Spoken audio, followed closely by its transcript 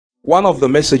One of the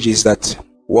messages that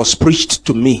was preached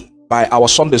to me by our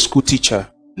Sunday school teacher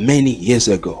many years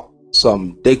ago,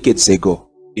 some decades ago,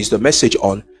 is the message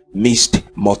on mixed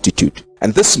multitude.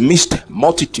 And this mixed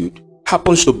multitude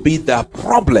happens to be the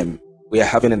problem we are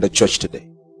having in the church today.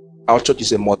 Our church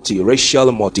is a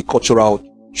multiracial, multicultural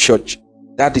church.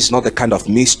 That is not the kind of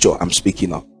mixture I'm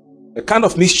speaking of. The kind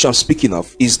of mixture I'm speaking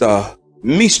of is the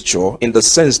mixture in the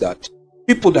sense that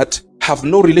people that have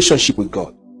no relationship with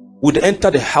God would enter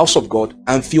the house of God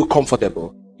and feel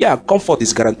comfortable. Yeah, comfort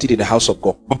is guaranteed in the house of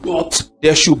God, but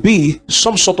there should be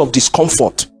some sort of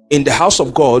discomfort in the house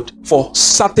of God for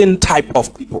certain type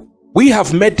of people. We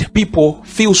have made people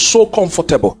feel so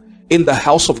comfortable in the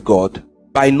house of God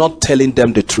by not telling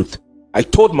them the truth. I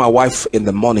told my wife in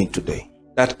the morning today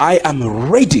that I am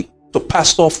ready to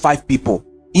pastor 5 people,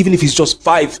 even if it's just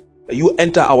 5. You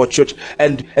enter our church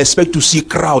and expect to see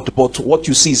crowd, but what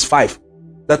you see is 5.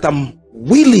 That I'm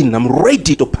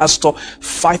ready to pastor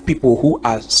 5 people who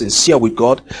are sincere with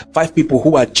God, 5 people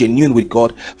who are genuine with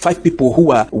God, 5 people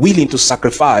who are willing to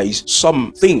sacrifice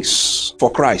some things for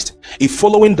Christ. If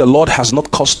following the Lord has not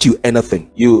cost you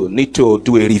anything, you need to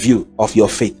do a review of your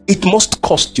faith. It must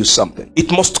cost you something.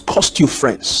 It must cost you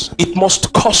friends. It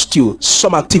must cost you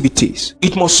some activities.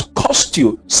 It must cost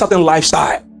you certain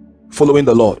lifestyle. Following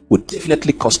the Lord would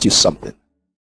definitely cost you something.